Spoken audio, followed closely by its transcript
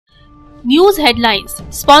News headlines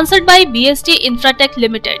sponsored by BST Infratech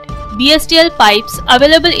Limited. BSTL pipes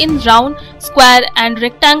available in round, square and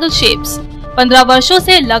rectangle shapes. 15 वर्षों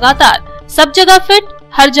से लगातार सब जगह fit,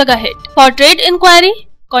 हर जगह hit. For trade inquiry,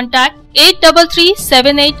 contact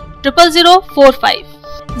 8337800045,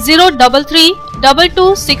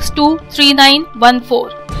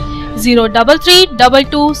 03322623914,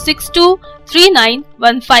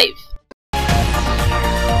 03322623915.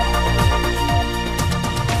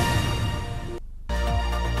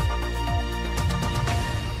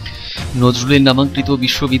 নজরুলের নামাঙ্কিত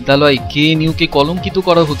বিশ্ববিদ্যালয় কেএনইউকে কলঙ্কিত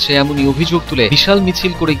করা হচ্ছে এমনই অভিযোগ তুলে বিশাল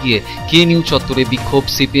মিছিল করে গিয়ে কেএনইউ চত্বরে বিক্ষোভ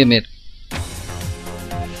সিপিএমের।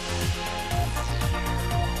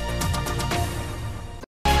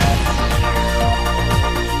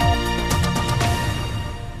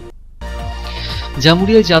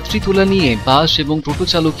 জামুরিয়ায় যাত্রী তোলা নিয়ে বাস এবং টোটো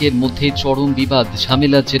চালকের মধ্যে চরম বিবাদ,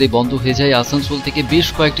 ঝামেলার জেরে বন্ধ হয়ে যায় আসানসোল থেকে বেশ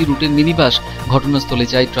কয়েকটি রুটের মিনিবাস। ঘটনাস্থলে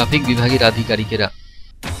যায় ট্রাফিক বিভাগের আধিকারিকেরা।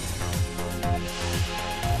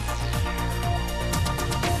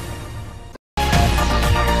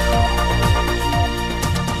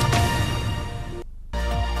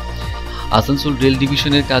 আসানসোল রেল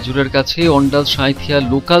ডিভিশনের কাজুরার কাছে অন্ডাল সাঁইথিয়া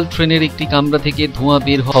লোকাল ট্রেনের একটি কামরা থেকে ধোঁয়া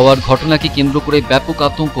বের হওয়ার ঘটনাকে কেন্দ্র করে ব্যাপক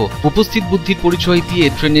আতঙ্ক। উপস্থিত বুদ্ধির পরিচয় দিয়ে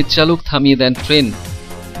ট্রেনের চালক থামিয়ে দেন ট্রেন।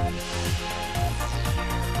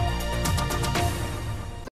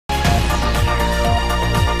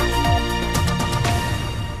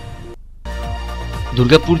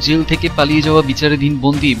 দুর্গাপুর জেল থেকে পালিয়ে যাওয়া বিচারাধীন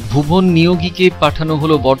বন্দী ভুবন নিয়োগীকে পাঠানো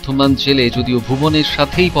হলো বর্ধমান জেলে। যদিও ভুবনের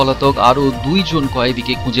সাথেই পলাতক আরও 2 জন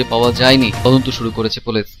কয়েদিকে খুঁজে পাওয়া যায়নি। তদন্ত শুরু করেছে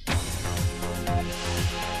পুলিশ।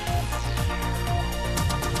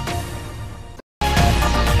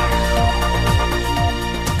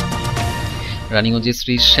 রানীগঞ্জে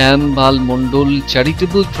শ্রী শ্যামবাল মণ্ডল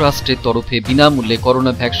চ্যারিটেবল ট্রাস্টের তরফে বিনামূল্যে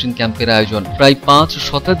করোনা ভ্যাকসিন ক্যাম্পের আয়োজন। প্রায় 5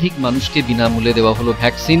 শতাধিক মানুষকে বিনামূল্যে দেওয়া হলো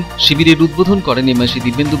ভ্যাকসিন। শিবিরের উদ্বোধন করেন এমআইসি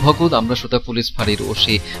দিব্যেন্দু ভগত, আমরাসোতা পুলিশ ফাঁড়ির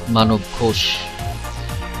ওসি মানব ঘোষ।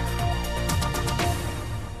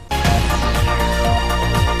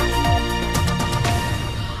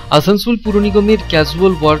 আসানসোল পুর নিগমের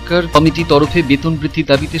ক্যাজুয়াল ওয়ার্কার কমিটি তরফে বেতন বৃদ্ধি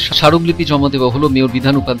দাবিতে স্মারকলিপি জমা দেওয়া হলো মেয়র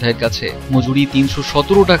বিধান উপাধ্যায়ের কাছে। মজুরি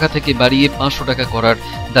 317 টাকা থেকে বাড়িয়ে 500 টাকা করার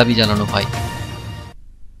দাবি জানানো হয়।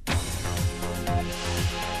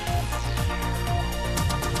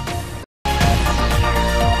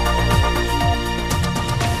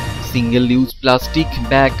 সিঙ্গেল ইউজ প্লাস্টিক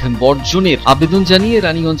ব্যাগ বর্জনের আবেদন জানিয়ে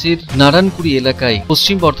রানীগঞ্জের নারায়ণপুরি এলাকায়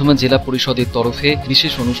পশ্চিম বর্ধমান জেলা পরিষদের তরফে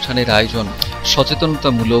বিশেষ অনুষ্ঠানের আয়োজন।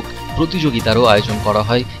 সচেতনতামূলক প্রতিযোগিতারও আয়োজন করা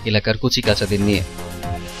হয় এলাকার কচিকাচাদের নিয়ে।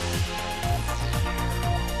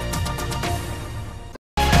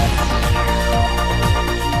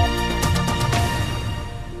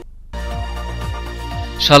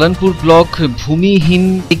 শালানপুর ব্লক ভূমিহীন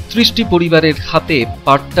 31টি পরিবারের হাতে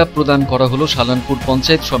পাট্টা প্রদান করা হলো শালানপুর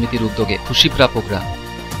পঞ্চায়েত সমিতির উদ্যোগে। খুশি প্রাপকরা।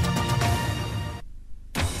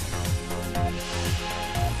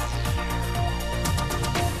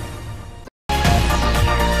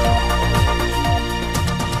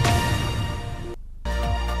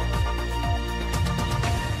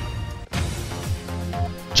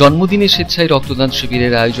 জন্মদিনে স্বেচ্ছায় রক্তদান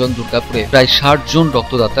শিবিরের আয়োজন দুর্গাপুরে। প্রায় 60 জন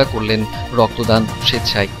রক্তদাতা করলেন রক্তদান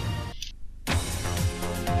স্বেচ্ছায়।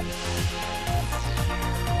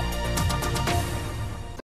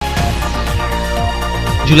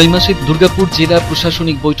 জুলাই মাসে দুর্গাপুর জেলা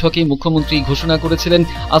প্রশাসনিক বৈঠকে মুখ্যমন্ত্রী ঘোষণা করেছিলেন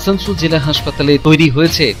আসানসোল জেলা হাসপাতালে তৈরি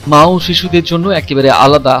হয়েছে মা ও শিশুদের জন্য একেবারে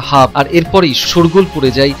আলাদা হাব। আর এরপরেই শোরগোল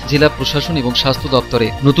পড়ে যায় জেলা প্রশাসন এবং স্বাস্থ্য দপ্তরে।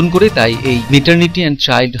 নতুন করে তাই এই মেটার্নিটি অ্যান্ড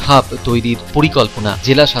চাইল্ড হাব তৈরির পরিকল্পনা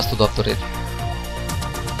জেলা স্বাস্থ্য দপ্তরের।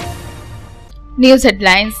 News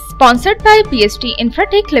headlines sponsored by BST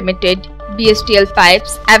Infratech Limited. BSTL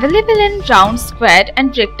pipes available in round, square and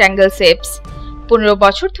rectangle shapes. 15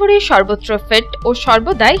 বছর ধরে সর্বত্র ফিট ও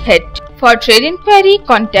সর্বদাই hit. For trade inquiry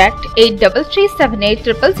contact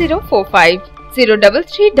 8337800045,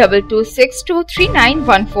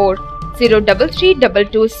 03322623914,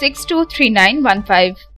 03322623915.